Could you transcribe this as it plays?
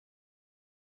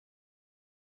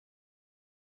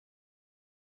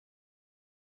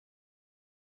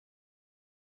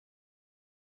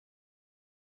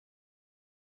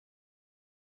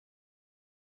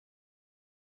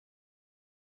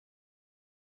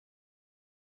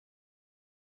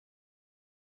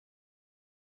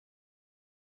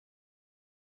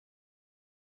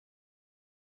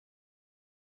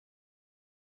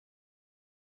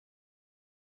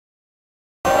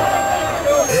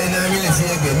si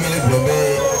ebe mele globe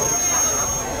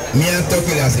mia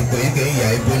toke la se koyi ke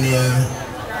ya ibonia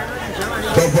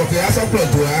gbogbo ke aso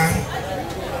plot wa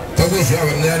to gbe si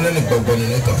awon na ni gbogbo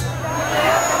ni to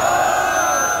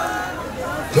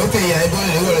loke ya ibon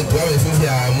le wo le to awon fi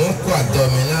mo ko ado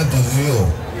mi na do view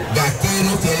ga ke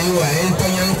no ke le wa en to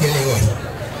yan ke le wa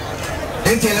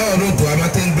en ke le o do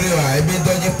amaten bre wa ebe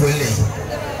doje pole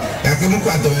ga ke mo ko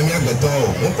ado mi agbeto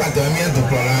mo ko ado mi adu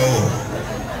plora o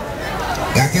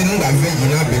gake nunga veji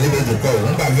na belebe duko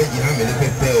nunga veji na melebe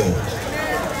peo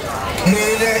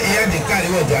mwele ya de kali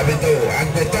odo abedo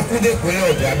agbeto kude kule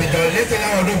odo abedo leke na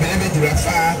odo belebe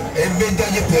durafa ebe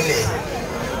doje pole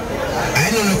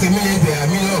aino no kemile be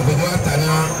amile obodo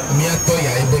atana miato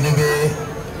ya ibonebe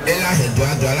ela hedo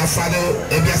ado ala fado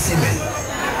ebi asime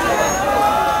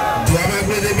do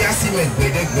amagbede ebi asime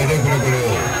gbede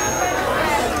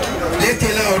leke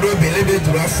la odo belebe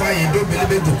durafa yido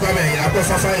belebe dukame ya ko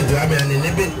fafa yido ame ani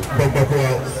nebe gbogbogbo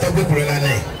togbe kure la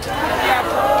ne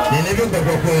ni nebe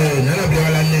gbogbogbo nana bi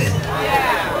wala ne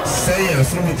sey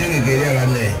asrubu te gegere la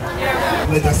ne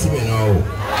leta sime no o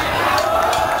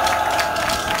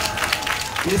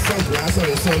isa glaso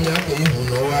le so mi ake ihu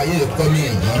no wa ye ko mi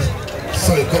yi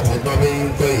so le ko bo do be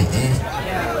ko yi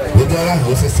odo ala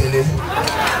ho sesele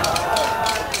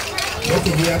donc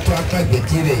il y a trois pas de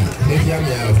tirer les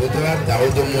femmes à votre là d'au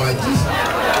de moi dit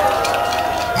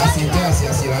assis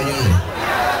la yone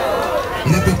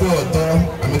ne peut pas autant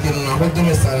avec une route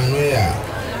de salanoya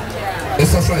et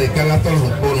ça fait les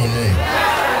calatos pour nous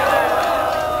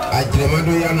Adjété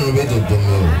do ya no be do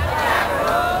domo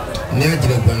ni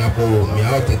Adjété bana ko mi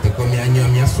a otete ko mi anyo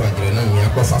mi aso Adjété na mi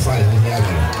akọ fafa le ya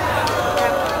bi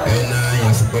e na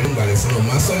ya so ko ngale so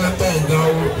ma so na to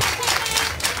ngao.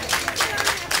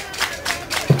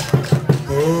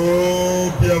 Oh,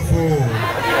 Piafo.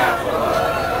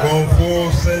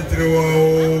 Confort centre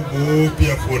wao, oh,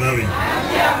 Piafo nari.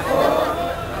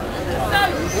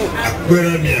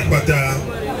 Akwera mi akwata.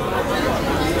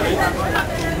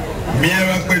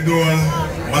 Miera kwedoa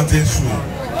matensu.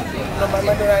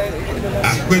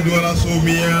 Akwedoa la so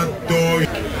mia to.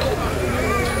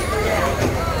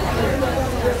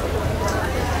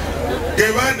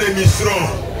 Keva de misron,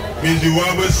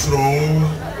 miziwabe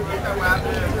sron.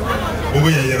 Ogo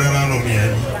ya yara no mi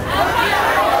ani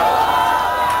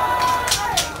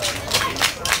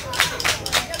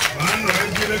ando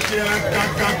ajile kia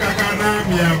kaka na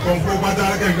mi akonfo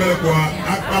batara ke ngale kwa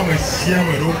akpa mo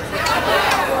siama do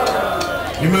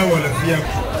ni me wala fia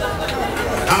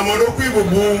amodo ku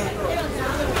ibubu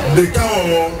de ka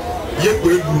o ye ko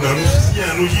ebu na no sia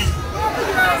no yi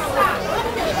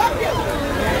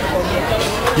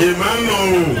ye mano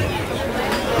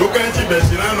Lukanchi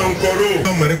Besirano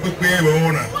Nkoro, Mare Pepe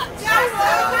Bona.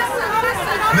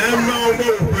 Nema Omo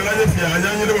Pelaye Fia,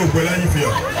 Yanni de Pelaye Fia.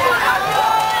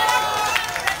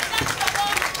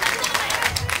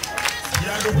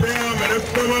 Yagopea, Mare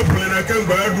Poma Plena can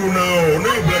Badu now,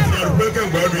 no black Bekan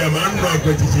Badu Yaman, no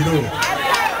Petitino.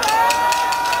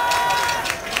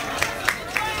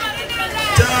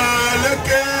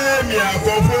 Chalake, Mia,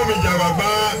 conform Javaba,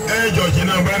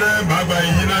 Georgina Bada, Baba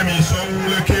Inami, Song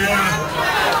Lekea.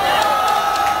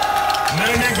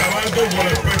 Nani baba to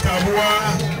wole Péta bua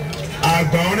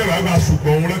agba one baba supo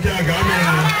won ke aga mi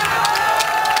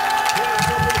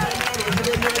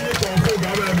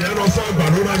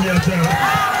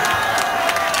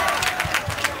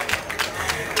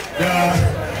ya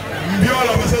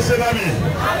mbiola basese lami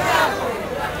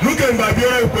nuke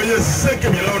mbabiola ko ye seke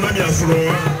mi la ona mi asuro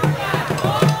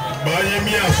ba ye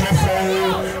mi asofo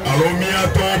alo mi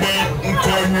atoba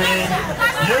nkonyi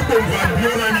ye ko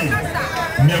mbabiola mi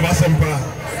mi abasempa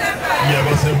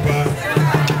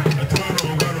atono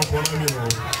ngano kona mi o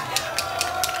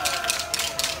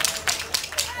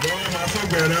bo ma so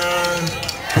gbera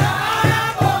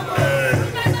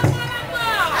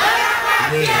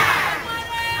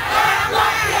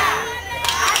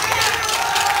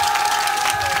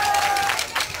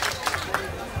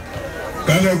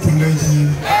kale kundeji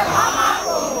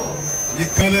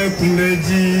ikale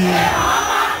kundeji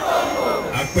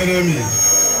akperemi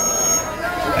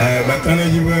bakana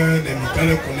jiba de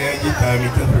mikale kundeji ta mi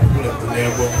to kula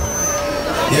kunebo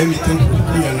ye mi to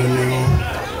kuya no no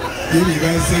ye mi ba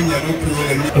se nya no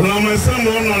kuya ni la mesa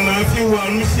mo no na fi wa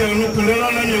nu si anu kunela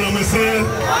na mi la mesa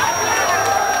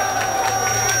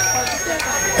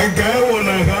e ga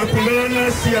wona ga kunela na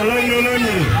si ala no na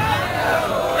ni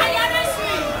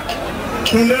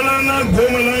kunela na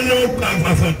goma na nyo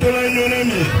afa to la nyo na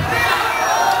mi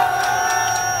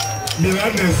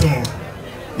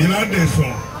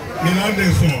Mina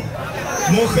deson.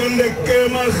 Mo khande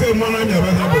kema khema na mi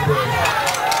abaza bobo.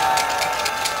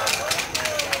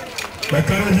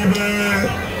 Bakarajibe.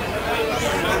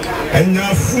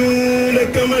 Enyafu le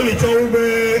kamali choube.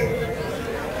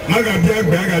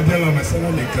 Magabia la masala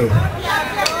leko.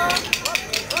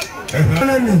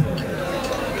 Akpagnon,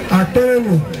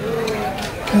 Akpagnon.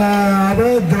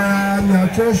 Abeda na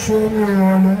tosho mi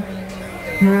wono.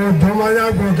 Yo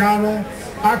domanya gogano.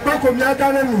 Akpako mi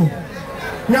adane mi.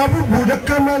 Nya bubu de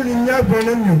kamali nya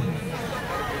bono mi.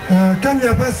 Kan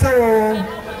ya pasawo.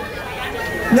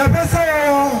 Nya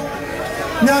pasawo.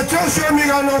 Nya tosho mi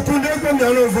gano kunde ko mi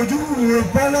alo foju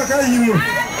pala kayimu.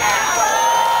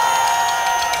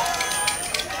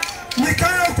 Ni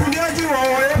kaya kunyaji wa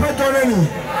ya patone mi.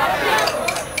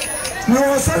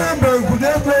 No sana banku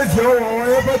de place yo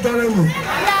wa pa dare mi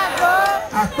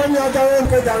Akpagnon dare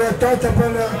ko dare to te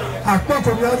pele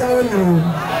Akpako mi dare mi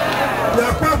ya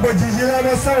Akpagnoncodji la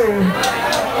na sa o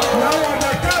na wa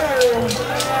da ka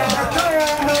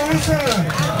na usa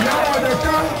na wa da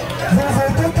ka vo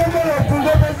to mo ko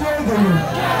do be do mi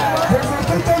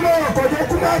vo to mo ko do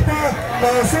kuma pa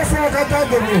so fo ka ta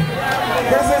do mi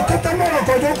vo to mo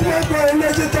ko do kuma pa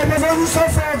energy to mo so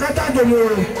fo ka ta do mi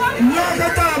na ka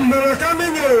ta mbere ka mi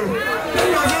ni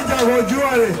na fi jago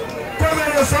juare ko be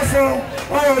le so fo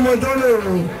o mo do le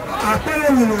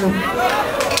Akpagnon mi no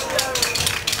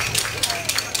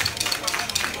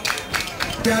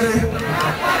Pierre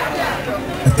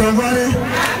Trovare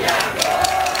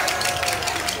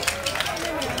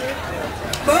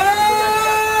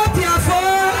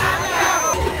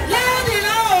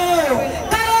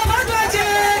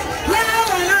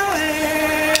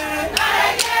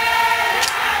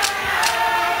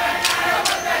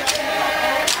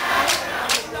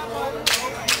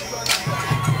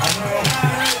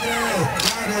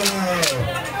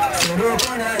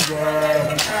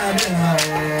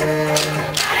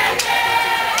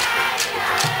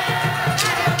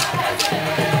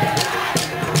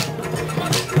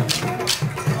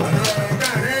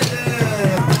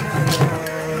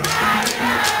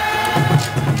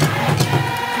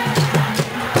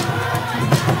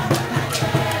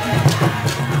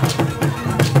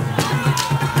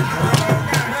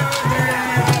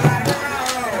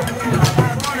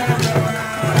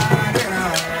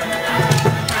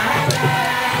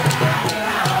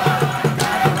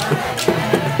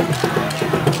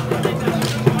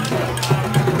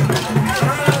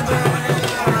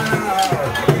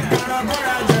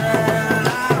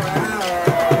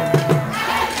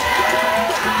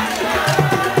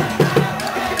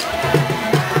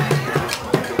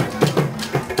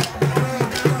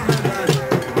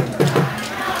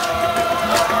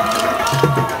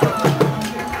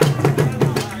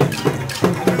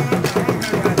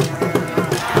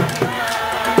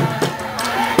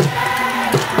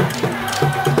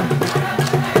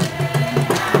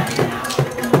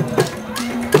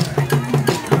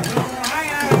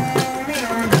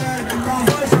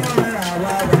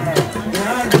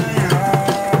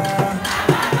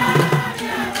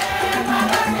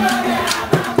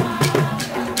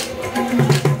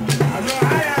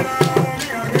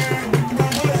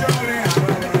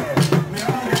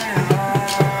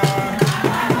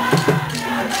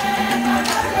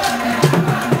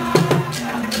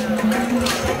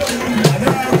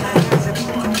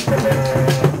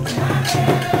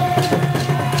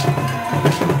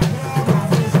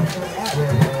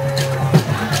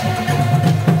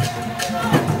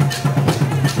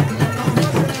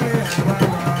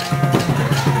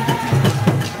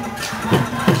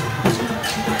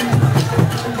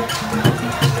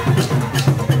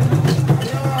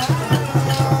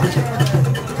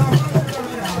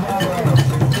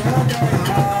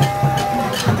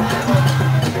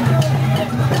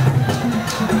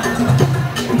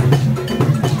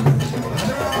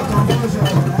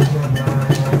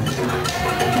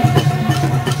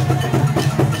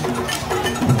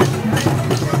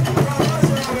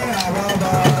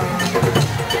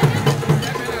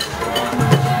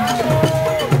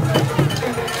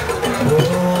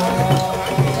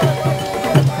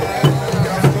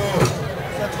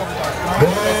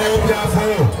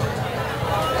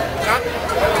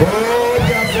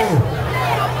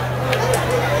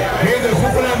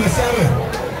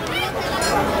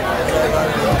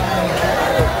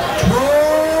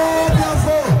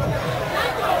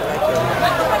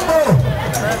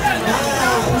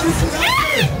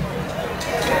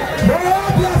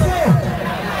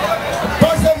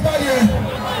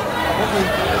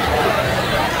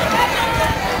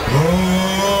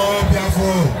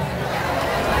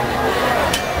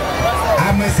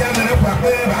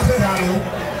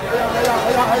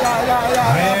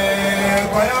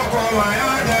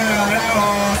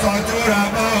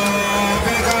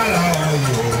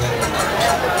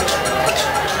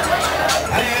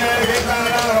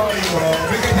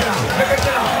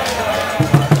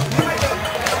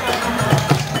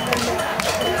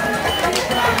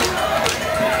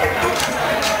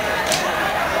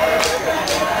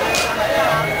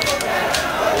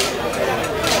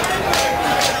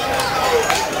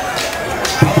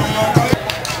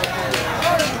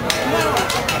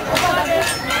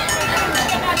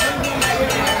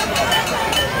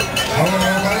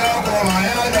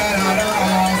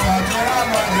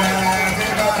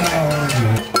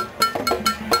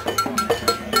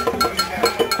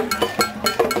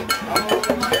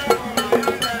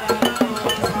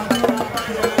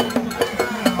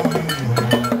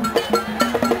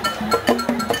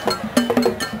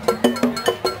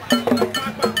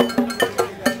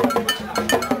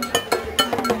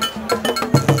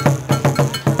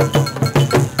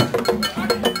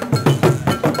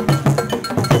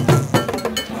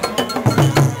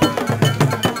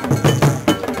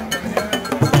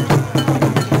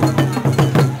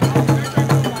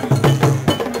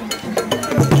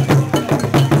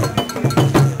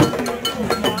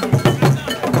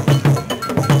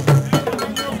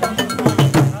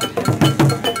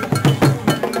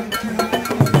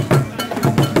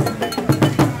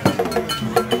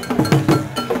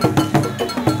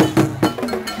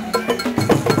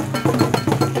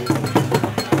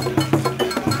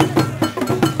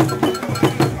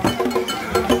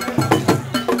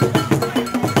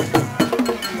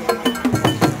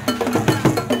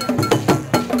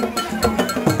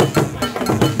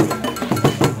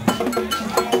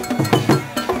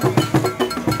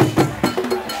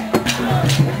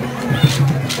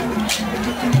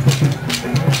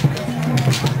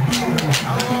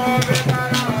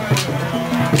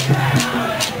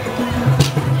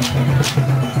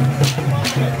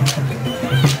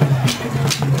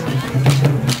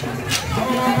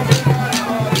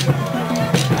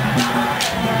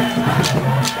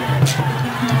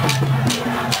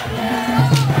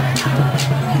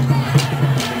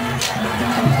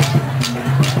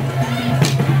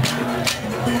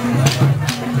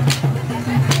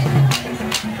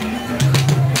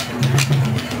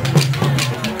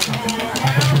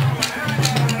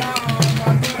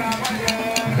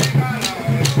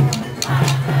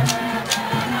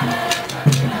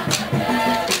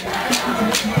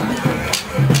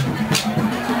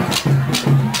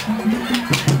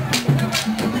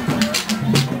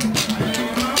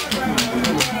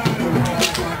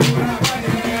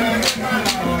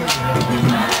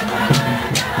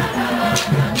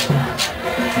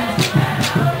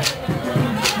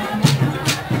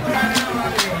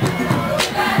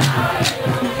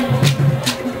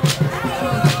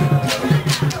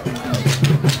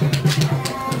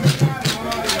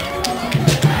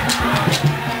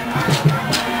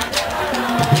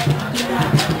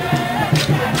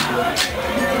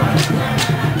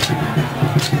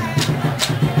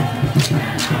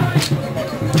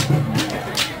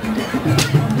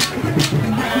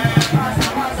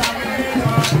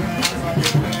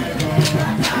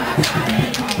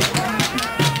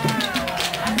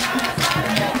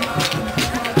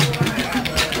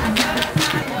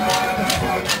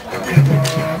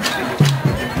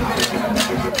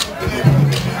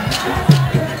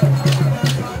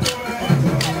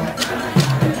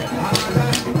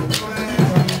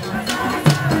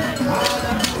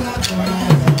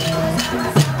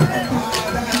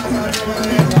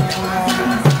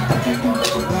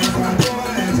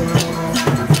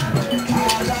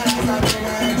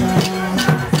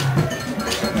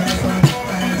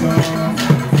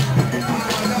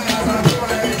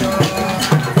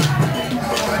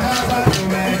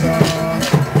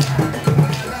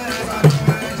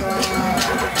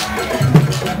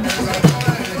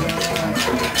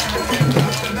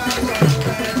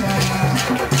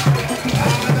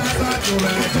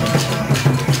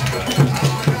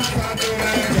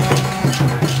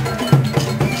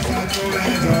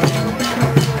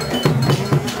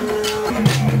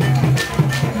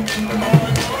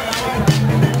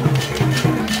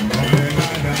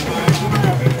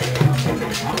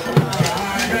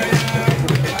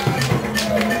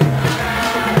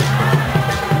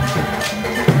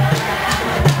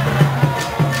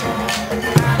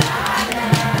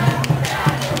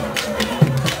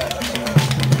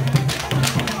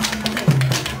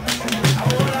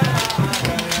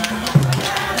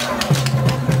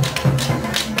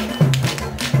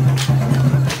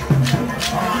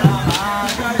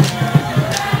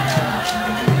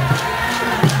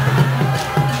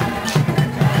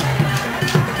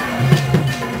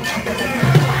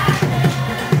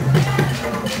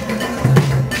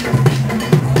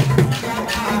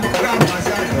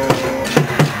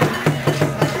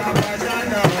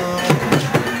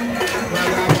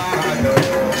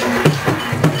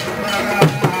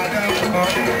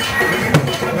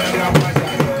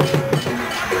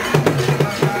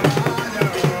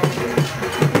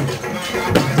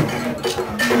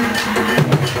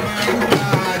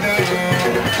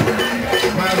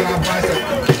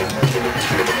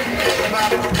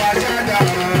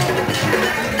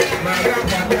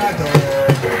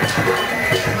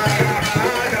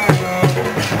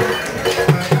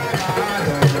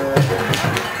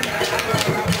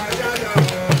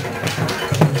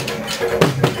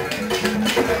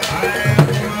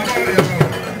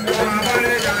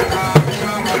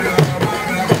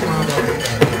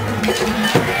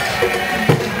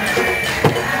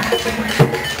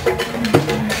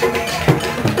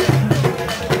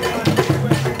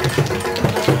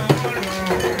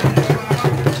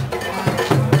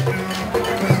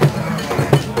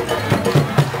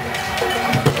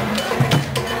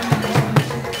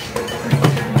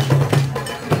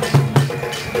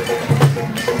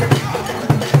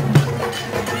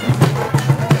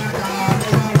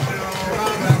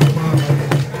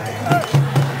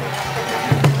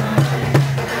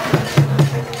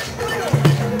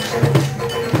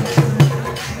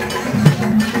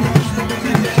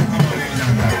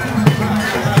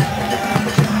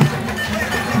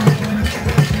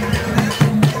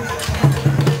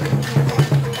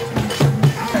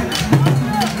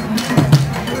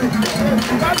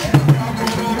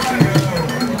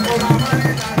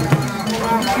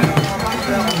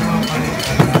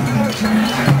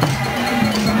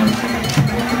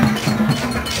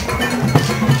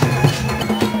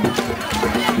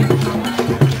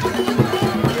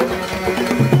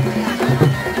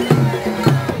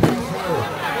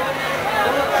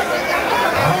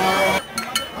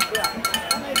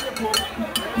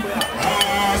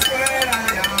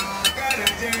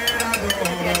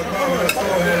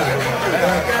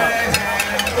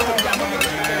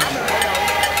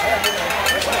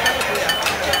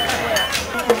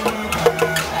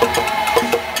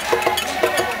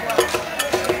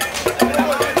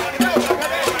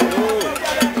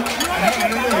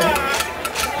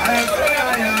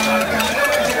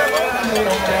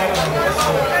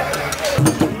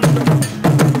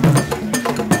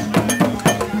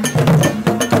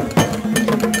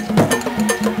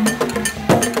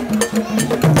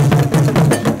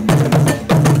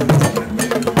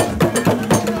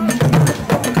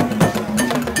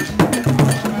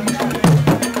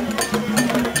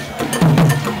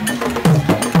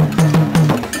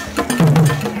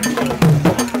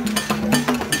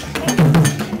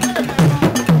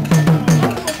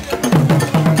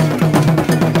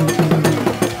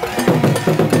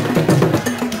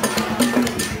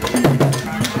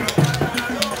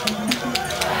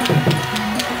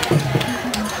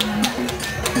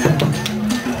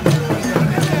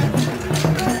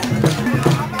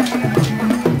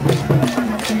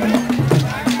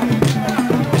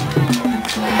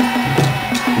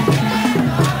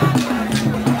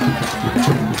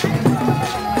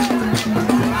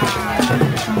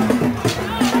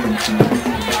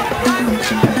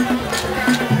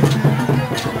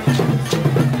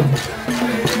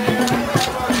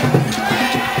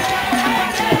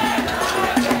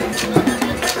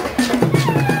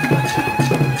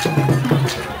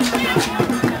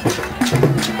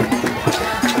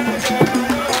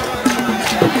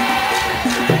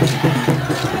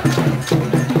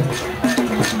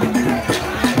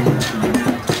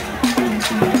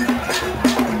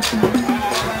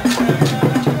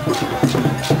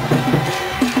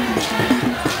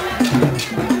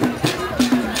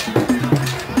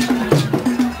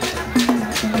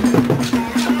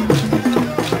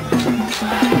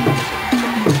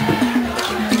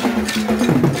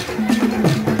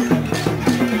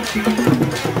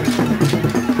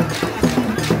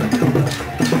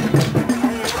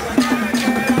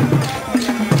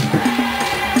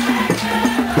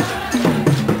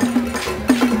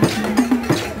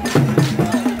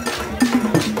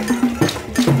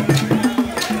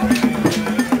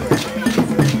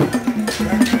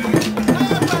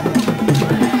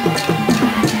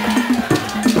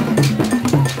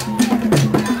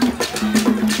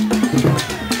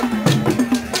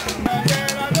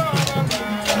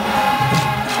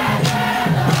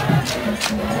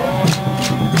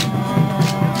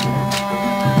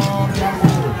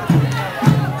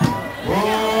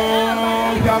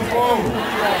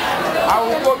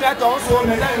Àwọn kó mẹ́tọ̀ ń so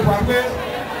mẹ́lẹ́ ìwà pé